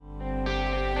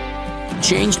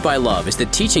Changed by Love is the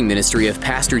teaching ministry of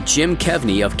Pastor Jim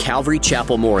Kevney of Calvary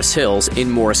Chapel, Morris Hills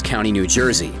in Morris County, New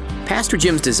Jersey. Pastor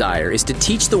Jim's desire is to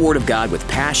teach the Word of God with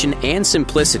passion and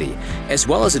simplicity, as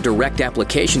well as a direct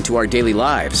application to our daily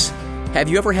lives. Have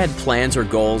you ever had plans or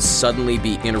goals suddenly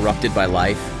be interrupted by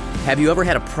life? Have you ever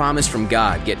had a promise from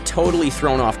God get totally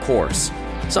thrown off course?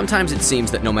 Sometimes it seems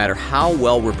that no matter how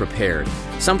well we're prepared,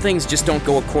 some things just don't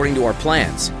go according to our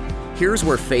plans. Here's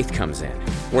where faith comes in.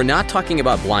 We're not talking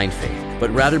about blind faith, but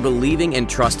rather believing and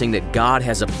trusting that God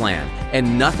has a plan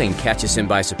and nothing catches him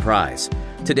by surprise.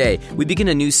 Today, we begin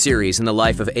a new series in the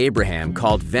life of Abraham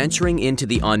called Venturing into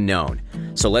the Unknown.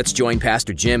 So let's join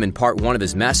Pastor Jim in part 1 of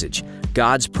his message,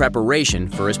 God's preparation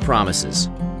for his promises.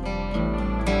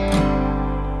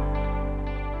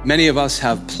 Many of us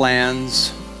have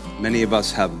plans, many of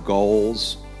us have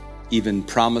goals, even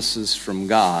promises from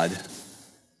God,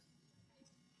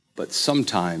 but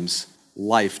sometimes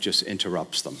life just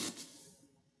interrupts them.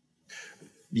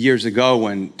 Years ago,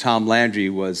 when Tom Landry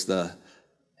was the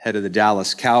head of the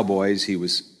Dallas Cowboys, he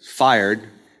was fired,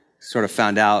 sort of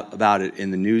found out about it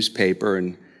in the newspaper,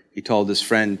 and he told his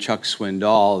friend Chuck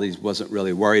Swindoll he wasn't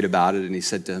really worried about it, and he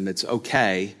said to him, "It's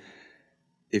okay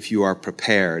if you are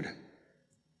prepared."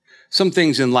 Some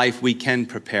things in life we can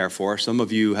prepare for. Some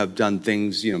of you have done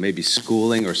things, maybe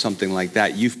schooling or something like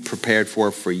that, you've prepared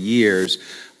for years,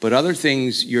 but other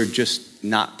things you're just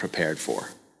not prepared for,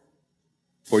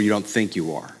 or you don't think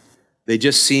you are. They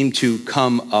just seem to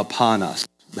come upon us.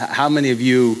 How many of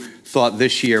you thought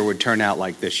this year would turn out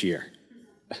like this year?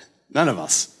 None of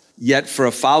us. Yet for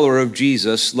a follower of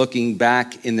Jesus, looking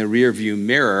back in the rearview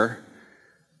mirror,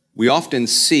 we often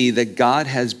see that God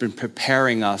has been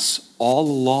preparing us all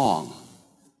along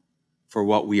for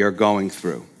what we are going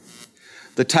through.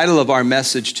 The title of our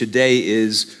message today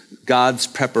is God's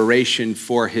Preparation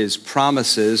for His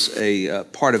Promises, a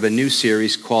part of a new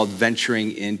series called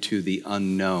Venturing into the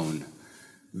Unknown.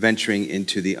 Venturing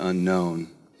into the unknown.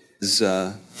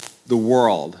 The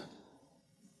world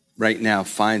right now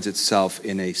finds itself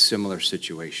in a similar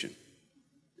situation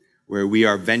where we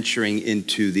are venturing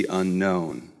into the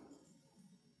unknown.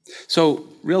 So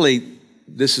really,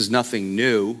 this is nothing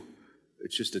new.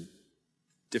 It's just a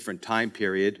different time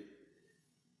period.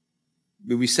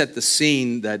 We set the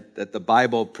scene that the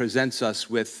Bible presents us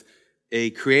with a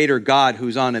creator God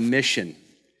who's on a mission.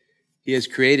 He has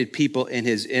created people in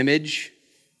his image,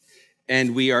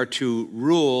 and we are to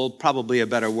rule, probably a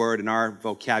better word in our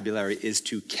vocabulary is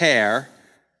to care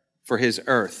for his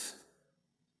earth.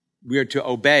 We are to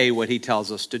obey what he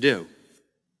tells us to do,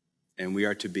 and we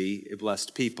are to be a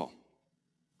blessed people.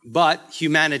 But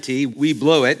humanity, we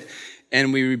blew it,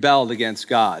 and we rebelled against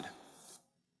God.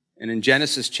 And in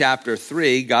Genesis chapter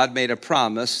 3, God made a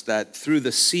promise that through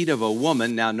the seed of a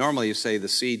woman, now normally you say the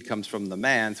seed comes from the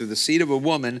man, through the seed of a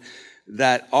woman,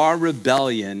 that our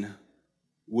rebellion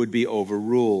would be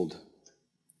overruled.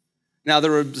 Now,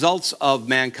 the results of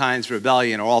mankind's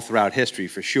rebellion are all throughout history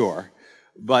for sure,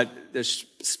 but they're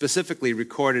specifically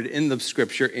recorded in the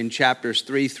scripture in chapters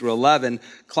 3 through 11,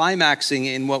 climaxing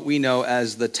in what we know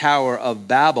as the Tower of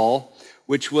Babel,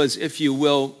 which was, if you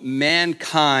will,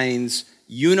 mankind's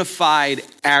unified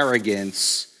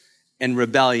arrogance and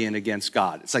rebellion against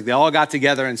God. It's like they all got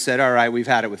together and said, all right, we've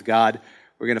had it with God.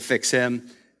 We're going to fix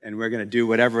him, and we're going to do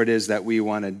whatever it is that we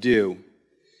want to do.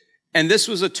 And this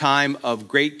was a time of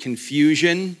great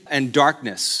confusion and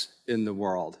darkness in the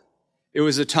world. It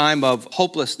was a time of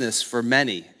hopelessness for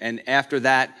many. And after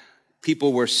that,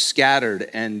 people were scattered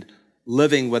and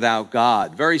living without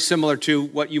God. Very similar to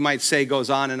what you might say goes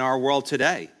on in our world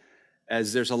today.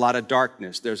 As there's a lot of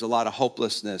darkness, there's a lot of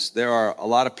hopelessness. There are a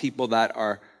lot of people that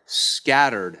are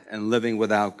scattered and living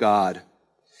without God.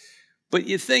 But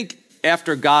you think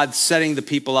after God setting the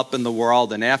people up in the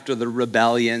world and after the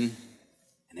rebellion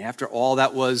and after all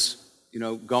that was,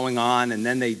 going on, and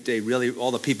then they really,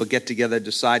 all the people get together,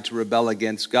 decide to rebel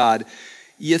against God,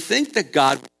 you think that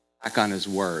God would back on his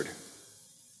word.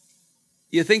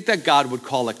 You think that God would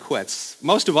call it quits.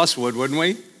 Most of us would, wouldn't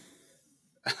we?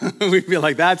 We'd be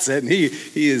like, that's it. And he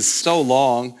is so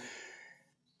long.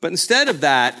 But instead of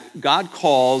that, God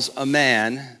calls a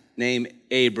man named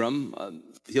Abram.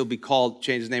 He'll be called,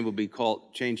 his name will be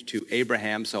changed to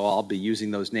Abraham, so I'll be using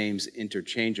those names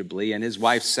interchangeably. And his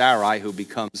wife Sarai, who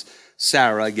becomes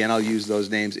Sarah, again, I'll use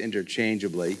those names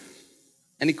interchangeably.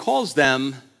 And he calls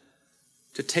them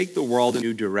to take the world in a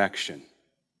new direction.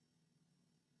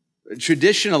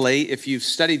 Traditionally, if you've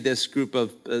studied this group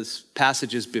of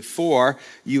passages before,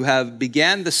 you have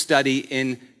began the study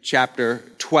in chapter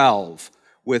 12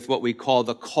 with what we call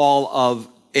the call of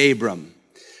Abram.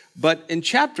 But in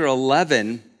chapter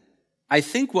 11, I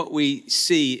think what we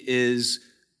see is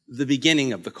the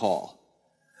beginning of the call.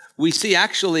 We see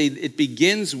actually it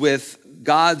begins with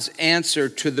God's answer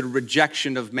to the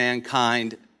rejection of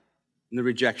mankind and the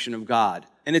rejection of God.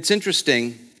 And it's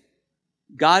interesting,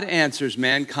 God answers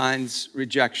mankind's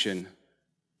rejection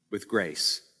with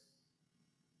grace.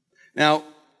 Now,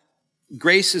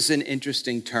 grace is an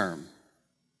interesting term.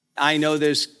 I know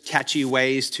there's catchy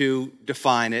ways to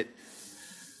define it,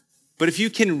 but if you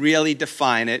can really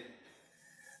define it,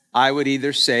 I would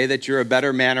either say that you're a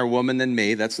better man or woman than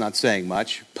me, that's not saying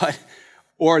much,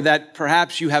 or that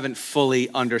perhaps you haven't fully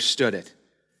understood it.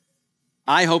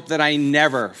 I hope that I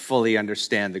never fully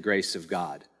understand the grace of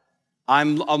God.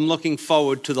 I'm looking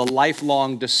forward to the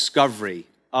lifelong discovery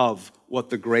of what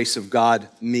the grace of God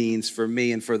means for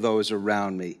me and for those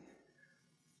around me.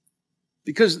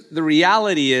 Because the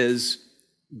reality is,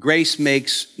 grace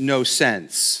makes no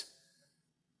sense.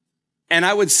 And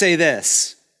I would say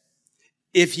this,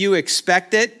 if you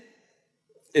expect it,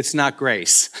 it's not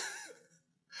grace.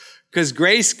 Because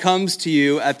grace comes to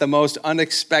you at the most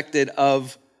unexpected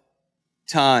of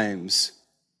times.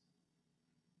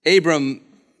 Abram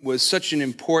was such an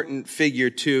important figure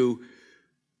to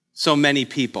so many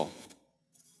people.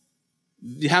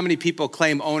 How many people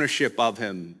claim ownership of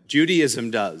him?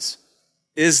 Judaism does.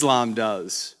 Islam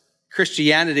does.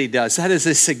 Christianity does. That is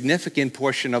a significant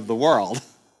portion of the world.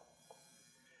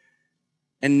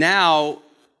 And now,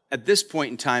 at this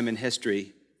point in time in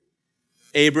history,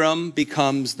 Abram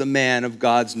becomes the man of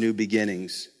God's new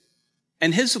beginnings.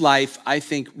 And his life, I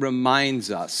think,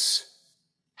 reminds us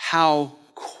how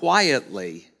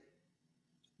quietly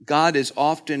God is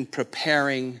often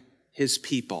preparing his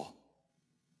people,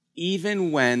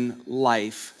 even when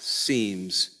life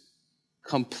seems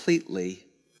completely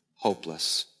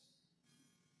hopeless.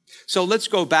 So let's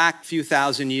go back a few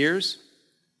thousand years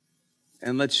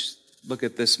and let's look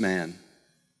at this man.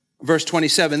 Verse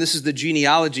 27, this is the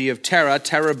genealogy of Terah.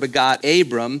 Terah begot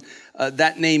Abram.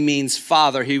 That name means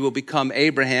father. He will become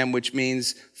Abraham, which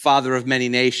means father of many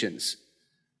nations.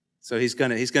 So he's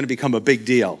going to become a big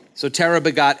deal. So Terah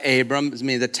begot Abram. This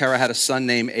means that Terah had a son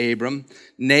named Abram,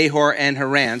 Nahor, and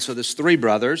Haran. So there's three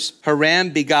brothers. Haran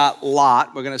begot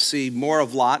Lot. We're going to see more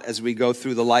of Lot as we go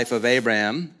through the life of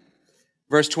Abraham.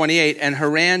 Verse 28, and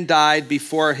Haran died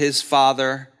before his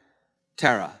father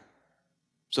Terah.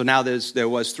 So now there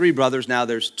was three brothers, now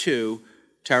there's two.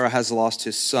 Terah has lost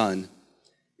his son.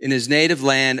 In his native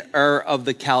land, Ur of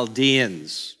the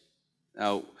Chaldeans.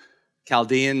 Now,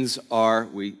 Chaldeans are,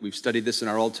 we've studied this in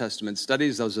our Old Testament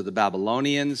studies, those are the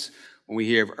Babylonians. When we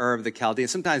hear of Ur of the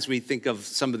Chaldeans, sometimes we think of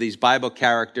some of these Bible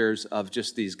characters of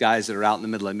just these guys that are out in the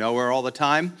middle of nowhere all the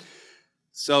time.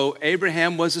 So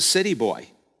Abraham was a city boy.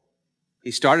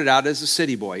 He started out as a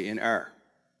city boy in Ur.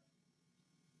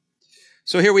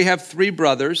 So here we have three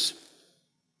brothers,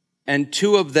 and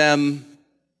two of them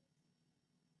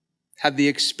had the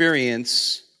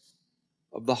experience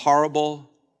of the horrible,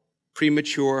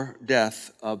 premature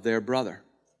death of their brother.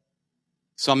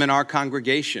 Some in our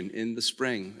congregation in the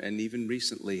spring and even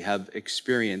recently have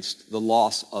experienced the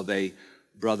loss of a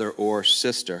brother or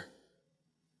sister.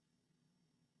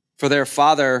 For their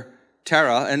father,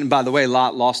 Terah, and by the way,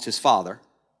 Lot lost his father.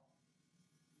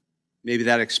 Maybe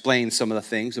that explains some of the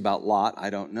things about Lot,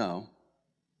 I don't know.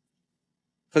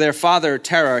 For their father,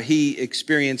 Terah, he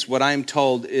experienced what I'm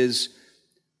told is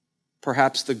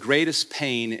perhaps the greatest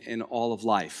pain in all of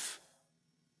life.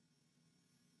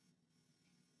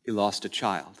 He lost a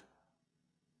child.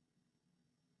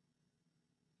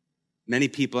 Many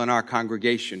people in our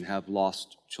congregation have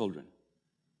lost children.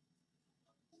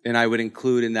 And I would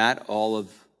include in that all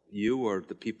of you or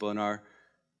the people in our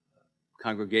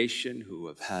congregation who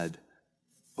have had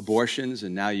abortions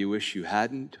and now you wish you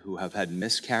hadn't, who have had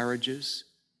miscarriages.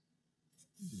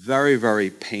 Very, very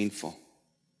painful.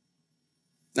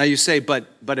 Now you say, but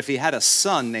if he had a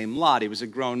son named Lot, he was a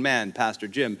grown man, Pastor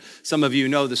Jim. Some of you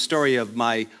know the story of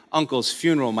my uncle's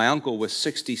funeral. My uncle was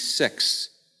 66.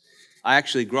 I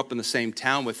actually grew up in the same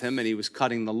town with him, and he was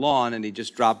cutting the lawn, and he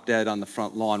just dropped dead on the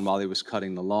front lawn while he was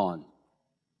cutting the lawn.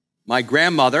 My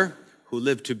grandmother, who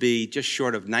lived to be just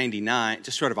short of 99,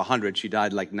 just short of 100, she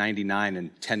died like 99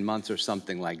 and 10 months or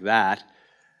something like that.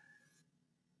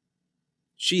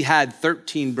 She had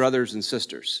 13 brothers and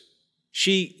sisters.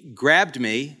 She grabbed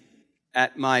me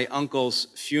at my uncle's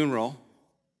funeral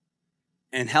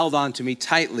and held on to me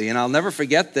tightly. And I'll never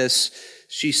forget this.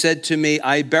 She said to me,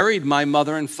 I buried my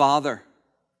mother and father.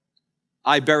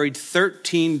 I buried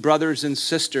 13 brothers and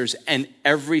sisters and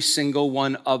every single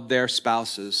one of their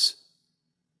spouses.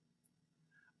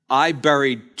 I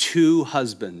buried 2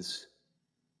 husbands,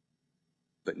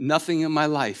 but nothing in my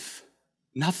life,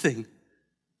 nothing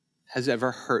has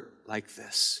ever hurt like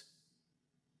this.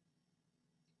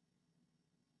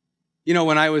 You know,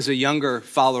 when I was a younger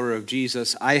follower of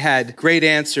Jesus, I had great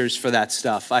answers for that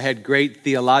stuff. I had great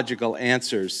theological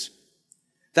answers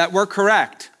that were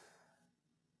correct,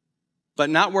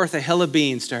 but not worth a hill of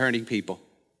beans to hurting people.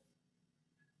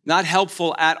 Not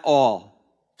helpful at all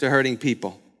to hurting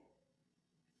people.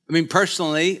 I mean,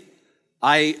 personally,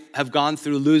 I have gone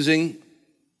through losing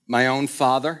my own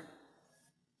father.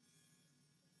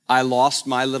 I lost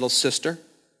my little sister.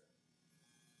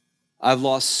 I've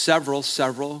lost several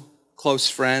close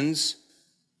friends.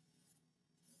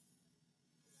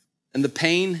 And the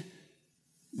pain,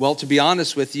 well, to be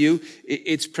honest with you,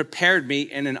 it's prepared me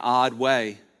in an odd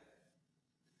way.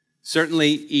 Certainly,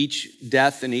 each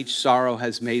death and each sorrow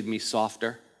has made me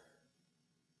softer,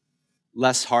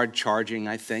 less hard-charging,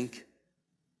 I think.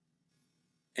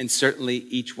 And certainly,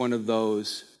 each one of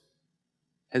those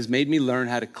has made me learn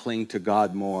how to cling to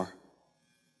God more.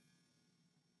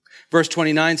 Verse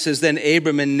 29 says, Then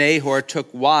Abram and Nahor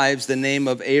took wives. The name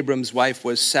of Abram's wife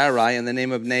was Sarai, and the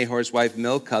name of Nahor's wife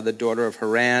Milcah, the daughter of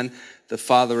Haran, the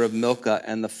father of Milcah,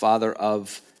 and the father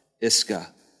of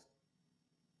Iscah.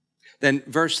 Then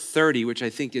verse 30, which I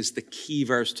think is the key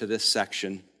verse to this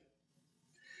section.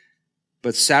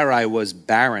 But Sarai was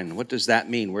barren. What does that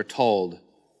mean? We're told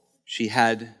she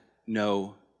had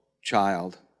no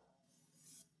child.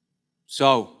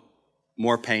 So,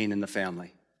 more pain in the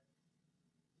family.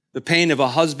 The pain of a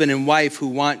husband and wife who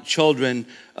want children,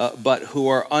 but who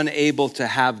are unable to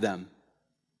have them.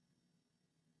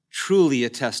 Truly a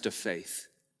test of faith.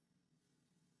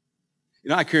 You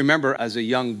know, I can remember as a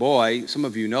young boy, some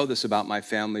of you know this about my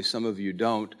family, some of you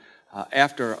don't.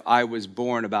 After I was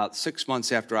born, about 6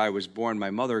 months after I was born, my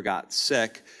mother got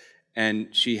sick, and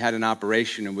she had an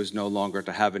operation and was no longer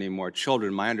to have any more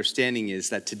children. My understanding is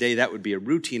that today that would be a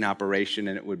routine operation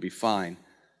and it would be fine.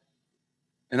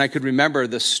 And I could remember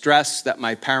the stress that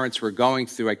my parents were going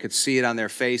through. I could see it on their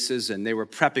faces, and they were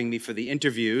prepping me for the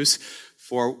interviews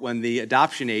for when the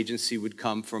adoption agency would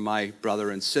come for my brother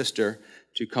and sister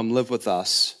to come live with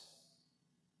us.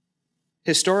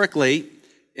 Historically,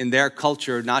 in their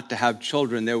culture, not to have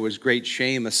children, there was great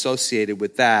shame associated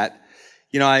with that.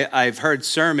 You know, I've heard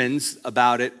sermons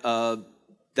about it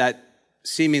that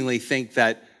seemingly think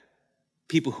that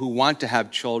people who want to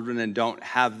have children and don't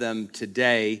have them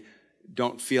today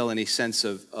don't feel any sense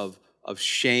of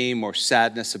shame or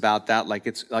sadness about that, like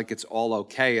it's all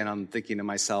okay. And I'm thinking to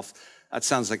myself, that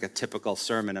sounds like a typical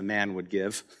sermon a man would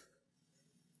give.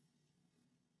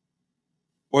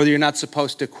 Or you're not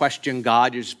supposed to question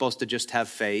God, you're supposed to just have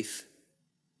faith.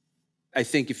 I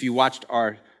think if you watched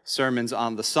our sermons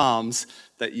on the Psalms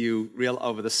that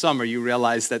over the summer, you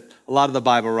realize that a lot of the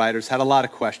Bible writers had a lot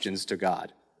of questions to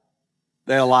God.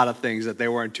 They had a lot of things that they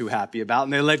weren't too happy about,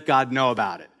 and they let God know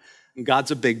about it. And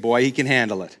God's a big boy, he can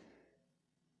handle it.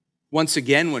 Once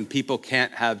again, when people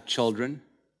can't have children,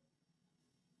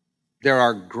 there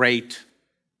are great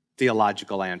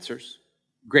theological answers.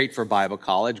 Great for Bible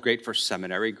college, great for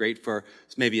seminary, great for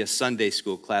maybe a Sunday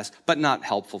school class, but not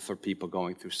helpful for people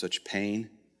going through such pain.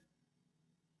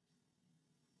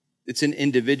 It's an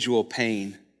individual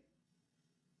pain.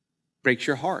 Breaks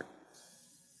your heart.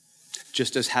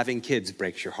 Just as having kids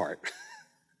breaks your heart.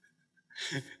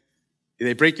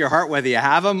 They break your heart whether you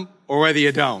have them or whether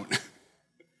you don't.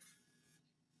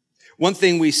 One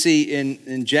thing we see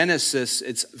in Genesis,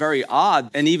 it's very odd,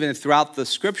 and even throughout the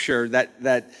scripture,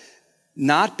 that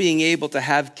not being able to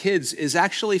have kids is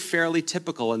actually fairly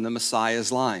typical in the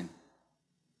Messiah's line.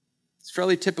 It's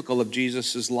fairly typical of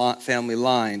Jesus' family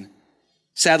line.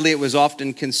 Sadly, it was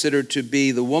often considered to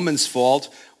be the woman's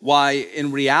fault, why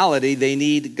in reality they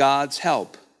need God's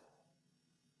help,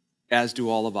 as do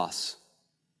all of us.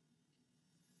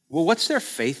 Well, what's their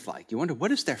faith like? You wonder,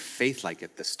 what is their faith like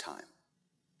at this time?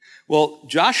 Well,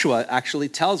 Joshua actually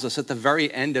tells us at the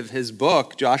very end of his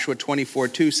book, Joshua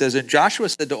 24:2 says, And Joshua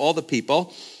said to all the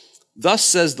people, Thus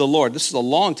says the Lord, this is a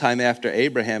long time after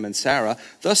Abraham and Sarah,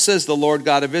 Thus says the Lord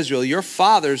God of Israel, Your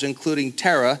fathers, including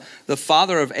Terah, the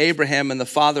father of Abraham and the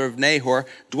father of Nahor,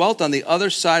 dwelt on the other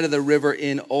side of the river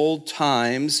in old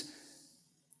times,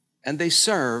 and they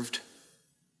served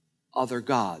other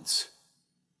gods.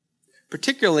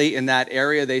 Particularly in that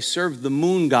area, they served the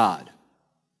moon god.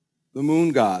 The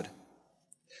moon god.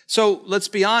 So let's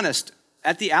be honest.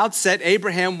 At the outset,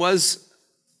 Abraham was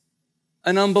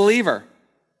an unbeliever.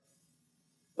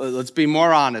 Let's be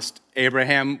more honest.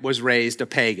 Abraham was raised a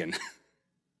pagan.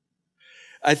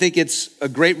 I think it's a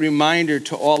great reminder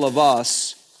to all of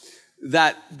us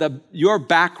that your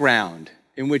background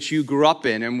in which you grew up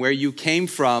in and where you came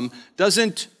from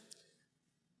doesn't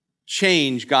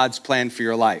change God's plan for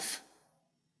your life.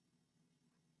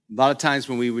 A lot of times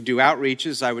when we would do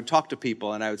outreaches, I would talk to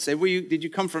people and I would say, did you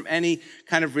come from any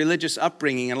kind of religious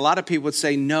upbringing? And a lot of people would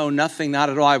say, no, nothing, not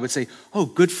at all. I would say, oh,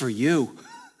 good for you.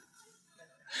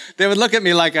 They would look at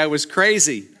me like I was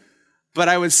crazy. But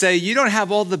I would say, you don't have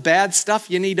all the bad stuff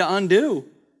you need to undo.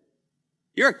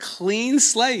 You're a clean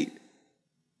slate.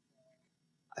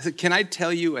 I said, can I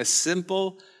tell you a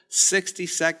simple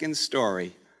 60-second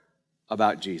story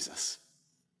about Jesus?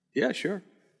 Yeah, sure.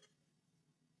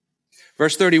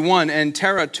 Verse 31, and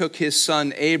Terah took his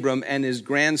son Abram and his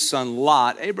grandson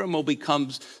Lot. Abram will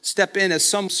step in as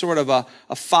some sort of a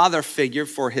father figure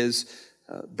for his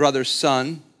brother's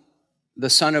son, the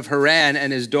son of Haran,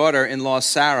 and his daughter-in-law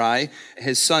Sarai,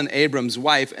 his son Abram's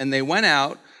wife, and they went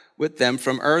out with them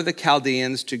from Ur the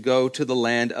Chaldeans to go to the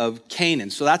land of Canaan.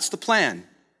 So that's the plan.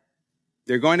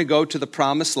 They're going to go to the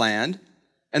promised land,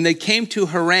 and they came to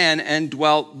Haran and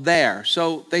dwelt there.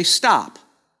 So they stop.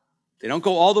 They don't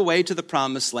go all the way to the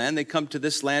promised land. They come to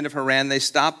this land of Haran. They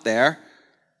stop there.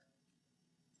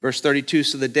 Verse 32,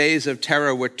 so the days of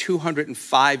Terah were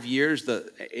 205 years.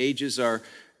 The ages are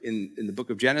in the book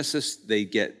of Genesis.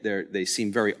 They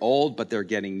seem very old, but they're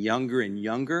getting younger and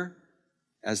younger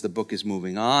as the book is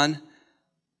moving on.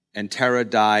 And Terah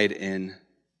died in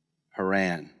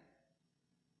Haran.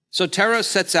 So Terah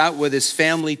sets out with his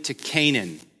family to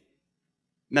Canaan,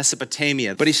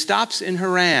 Mesopotamia, but he stops in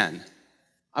Haran.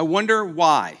 I wonder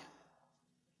why.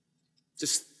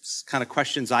 Just kind of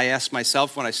questions I ask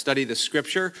myself when I study the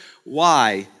scripture.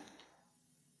 Why?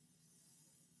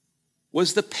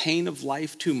 Was the pain of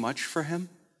life too much for him?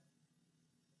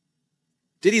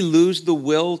 Did he lose the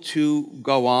will to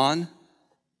go on? I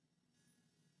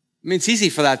mean, it's easy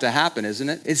for that to happen, isn't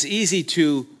it? It's easy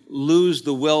to lose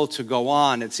the will to go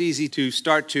on. It's easy to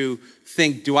start to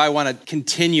think, do I want to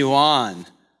continue on?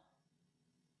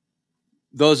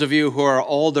 Those of you who are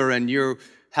older and you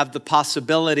have the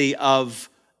possibility of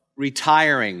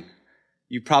retiring,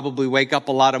 you probably wake up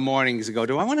a lot of mornings and go,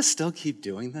 do I want to still keep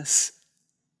doing this?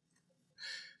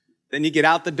 Then you get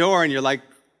out the door and you're like,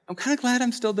 I'm kind of glad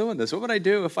I'm still doing this. What would I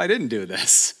do if I didn't do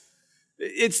this?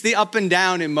 It's the up and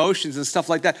down emotions and stuff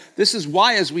like that. This is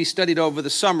why, as we studied over the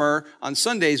summer on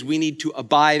Sundays, we need to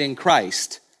abide in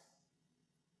Christ.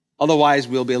 Otherwise,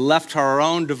 we'll be left to our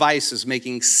own devices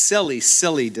making silly,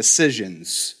 silly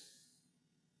decisions.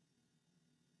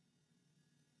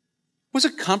 Was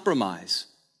it compromise?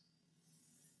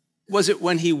 Was it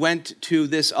when he went to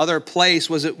this other place?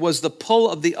 Was the pull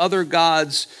of the other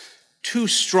gods too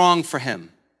strong for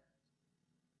him?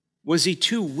 Was he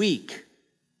too weak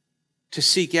to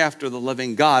seek after the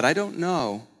living God? I don't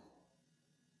know.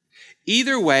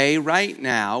 Either way, right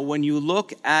now, when you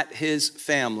look at his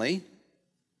family,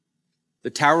 the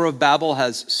Tower of Babel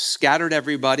has scattered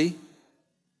everybody.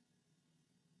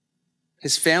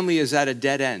 His family is at a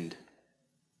dead end.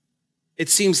 It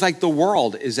seems like the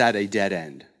world is at a dead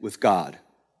end with God.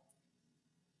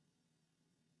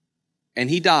 And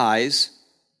he dies,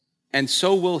 and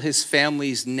so will his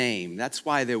family's name. That's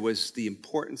why there was the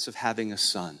importance of having a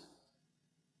son.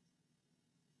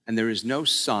 And there is no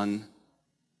son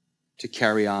to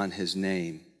carry on his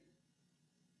name.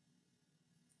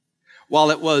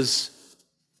 While it was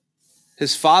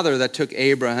his father that took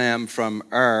Abraham from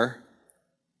Ur,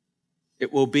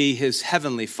 it will be his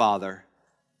heavenly Father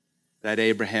that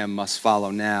Abraham must follow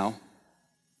now.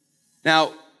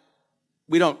 Now,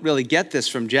 we don't really get this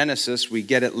from Genesis. We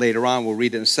get it later on. We'll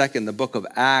read it in a second, the book of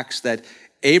Acts, that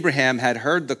Abraham had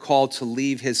heard the call to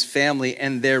leave his family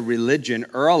and their religion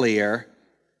earlier,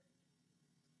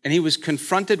 and he was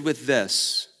confronted with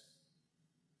this.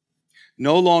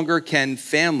 No longer can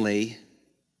family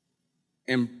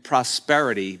and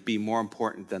prosperity be more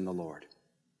important than the Lord.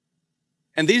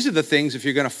 And these are the things, if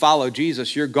you're going to follow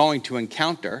Jesus, you're going to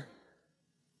encounter.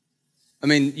 I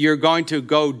mean, you're going to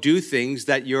go do things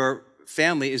that your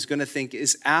family is going to think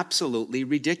is absolutely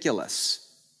ridiculous.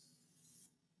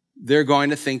 They're going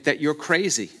to think that you're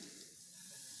crazy.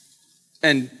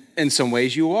 And in some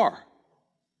ways you are.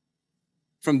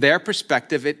 From their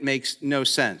perspective, it makes no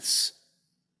sense.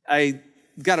 I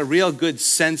got a real good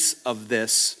sense of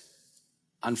this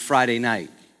on Friday night.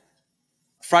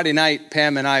 Friday night,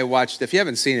 Pam and I watched, if you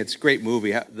haven't seen it, it's a great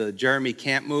movie, the Jeremy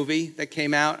Camp movie that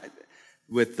came out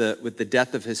with the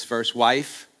death of his first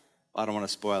wife. I don't want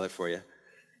to spoil it for you.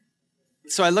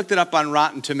 So I looked it up on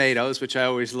Rotten Tomatoes, which I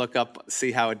always look up,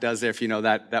 see how it does there, if you know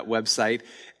that website.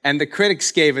 And the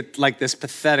critics gave it like this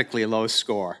pathetically low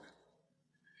score.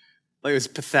 Like it was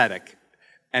pathetic.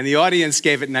 And the audience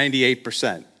gave it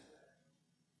 98%.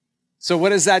 So what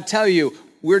does that tell you?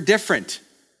 We're different.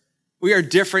 We are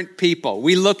different people.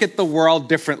 We look at the world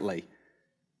differently.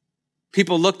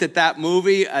 People looked at that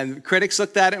movie and critics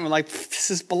looked at it and were like,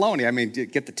 this is baloney. I mean,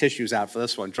 get the tissues out for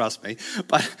this one, trust me.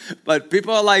 But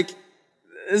people are like,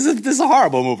 this is a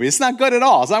horrible movie. It's not good at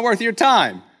all. It's not worth your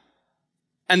time.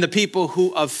 And the people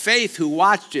who of faith who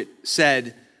watched it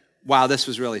said, wow, this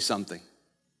was really something.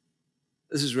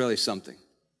 This is really something.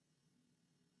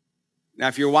 Now,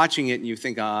 if you're watching it and you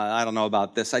think, I don't know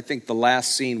about this, I think the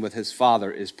last scene with his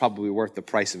father is probably worth the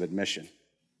price of admission.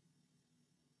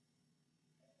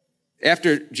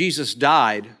 After Jesus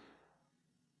died,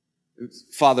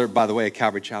 father, by the way, a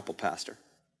Calvary Chapel pastor.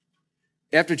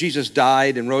 After Jesus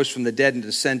died and rose from the dead and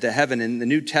descended to heaven, in the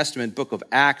New Testament book of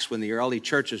Acts, when the early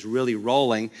church is really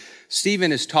rolling,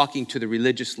 Stephen is talking to the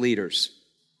religious leaders.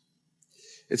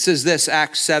 It says this,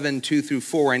 Acts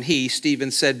 7:2-4, and he, Stephen,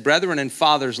 said, brethren and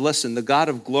fathers, listen, the God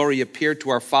of glory appeared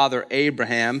to our father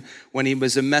Abraham when he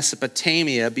was in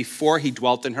Mesopotamia before he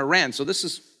dwelt in Haran. So this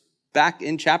is back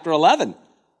in chapter 11.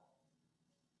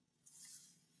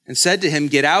 And said to him,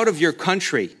 get out of your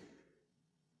country.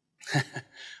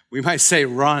 We might say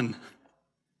run.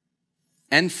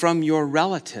 And from your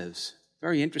relatives.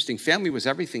 Very interesting. Family was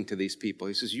everything to these people.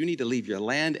 He says, you need to leave your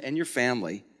land and your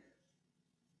family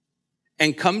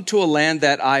and come to a land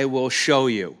that I will show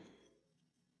you.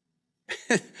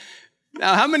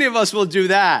 Now, how many of us will do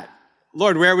that?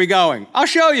 Lord, where are we going? I'll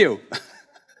show you.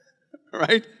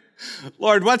 Right?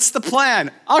 Lord, what's the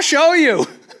plan? I'll show you.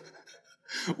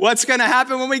 What's going to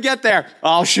happen when we get there?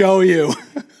 I'll show you.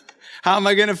 How am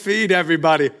I going to feed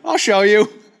everybody? I'll show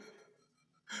you.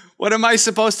 What am I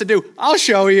supposed to do? I'll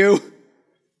show you.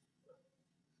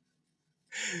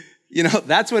 You know,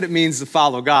 that's what it means to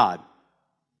follow God.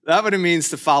 That's what it means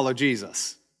to follow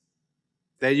Jesus.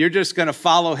 That you're just going to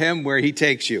follow him where he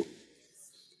takes you.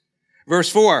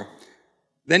 Verse 4.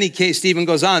 Stephen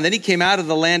goes on, then he came out of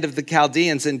the land of the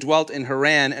Chaldeans and dwelt in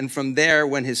Haran, and from there,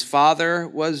 when his father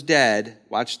was dead,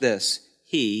 watch this,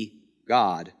 he,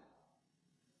 God,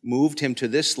 moved him to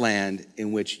this land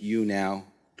in which you now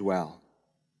dwell.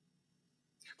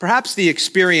 Perhaps the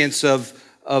experience of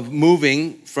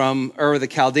moving from Ur of the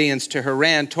Chaldeans to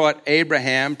Haran taught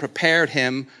Abraham, prepared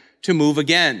him to move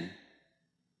again.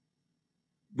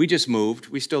 We just moved.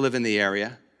 We still live in the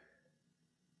area.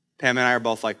 Pam and I are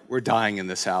both like, we're dying in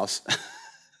this house.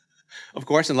 Of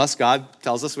course, unless God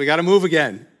tells us we got to move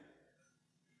again.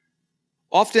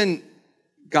 Often,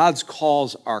 God's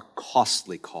calls are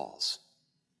costly calls.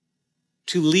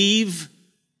 To leave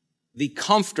the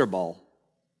comfortable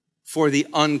for the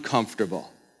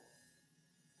uncomfortable.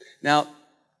 Now,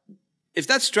 if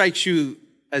that strikes you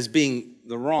as being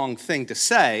the wrong thing to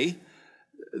say,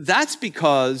 that's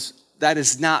because that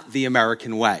is not the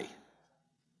American way.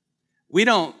 We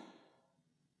don't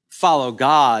follow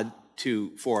God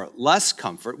for less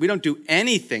comfort. We don't do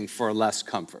anything for less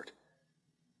comfort.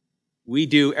 We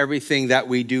do everything that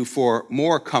we do for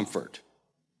more comfort.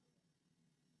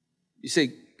 You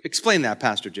say, explain that,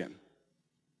 Pastor Jim.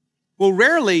 Well,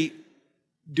 rarely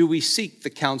do we seek the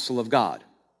counsel of God.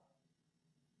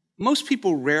 Most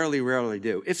people rarely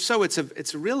do. If so,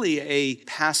 it's really a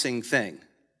passing thing.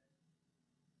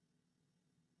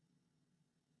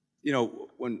 You know,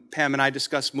 when Pam and I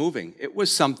discussed moving, it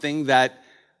was something that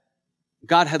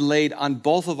God had laid on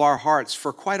both of our hearts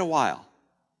for quite a while.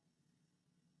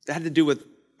 It had to do with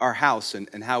our house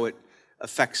and how it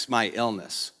affects my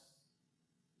illness.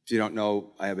 If you don't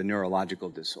know, I have a neurological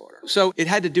disorder. So it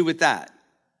had to do with that.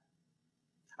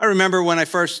 I remember when I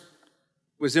first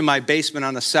was in my basement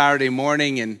on a Saturday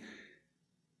morning and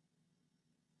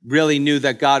really knew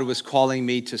that God was calling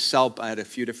me to sell. I had a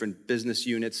few different business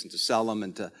units and to sell them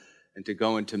and to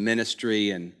go into ministry,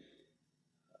 and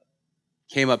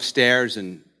came upstairs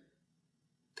and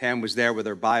Pam was there with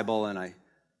her Bible, and I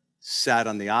sat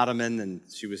on the ottoman and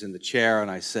she was in the chair,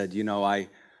 and I said, you know, I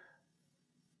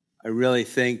really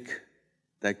think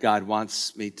that God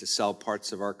wants me to sell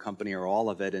parts of our company or all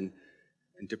of it and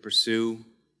to pursue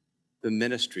the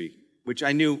ministry, which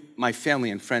I knew my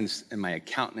family and friends and my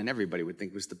accountant and everybody would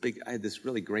think was I had this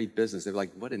really great business. They were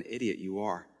like, what an idiot you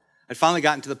are. I'd finally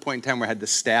gotten to the point in time where I had the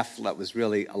staff that was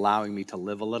really allowing me to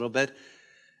live a little bit.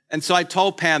 And so I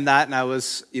told Pam that, and I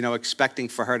was, expecting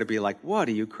for her to be like, what,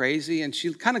 are you crazy? And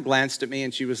she kind of glanced at me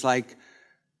and she was like,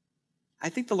 I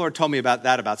think the Lord told me about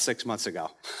that about 6 months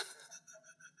ago.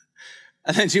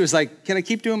 And then she was like, can I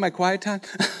keep doing my quiet time?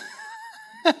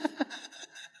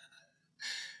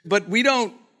 But we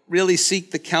don't really seek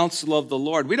the counsel of the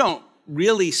Lord. We don't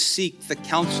really seek the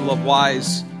counsel of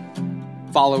wise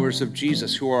followers of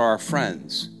Jesus who are our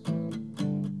friends.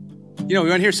 We want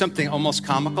to hear something almost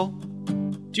comical?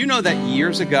 Do you know that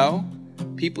years ago,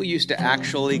 people used to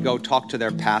actually go talk to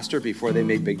their pastor before they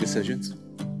made big decisions?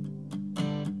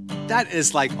 That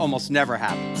is like almost never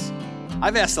happens.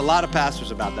 I've asked a lot of pastors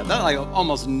about that. That like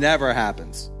almost never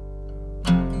happens.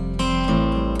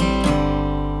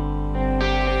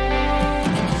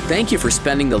 Thank you for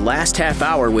spending the last half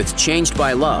hour with Changed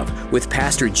by Love with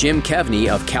Pastor Jim Kevney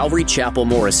of Calvary Chapel,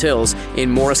 Morris Hills in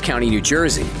Morris County, New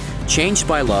Jersey. Changed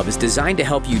by Love is designed to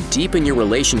help you deepen your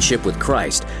relationship with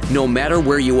Christ, no matter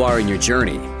where you are in your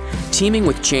journey. Teaming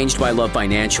with Changed by Love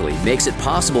financially makes it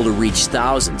possible to reach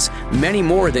thousands, many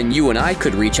more than you and I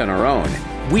could reach on our own.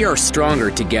 We are stronger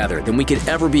together than we could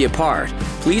ever be apart.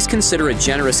 Please consider a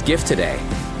generous gift today.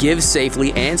 Give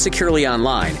safely and securely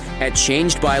online at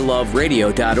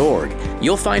changedbyloveradio.org.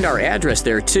 You'll find our address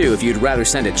there too if you'd rather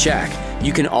send a check.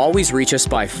 You can always reach us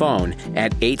by phone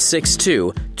at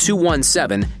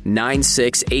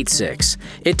 862-217-9686.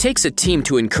 It takes a team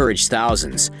to encourage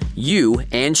thousands. You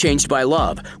and Changed by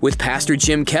Love with Pastor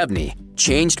Jim Kevney.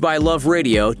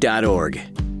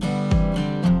 changedbyloveradio.org.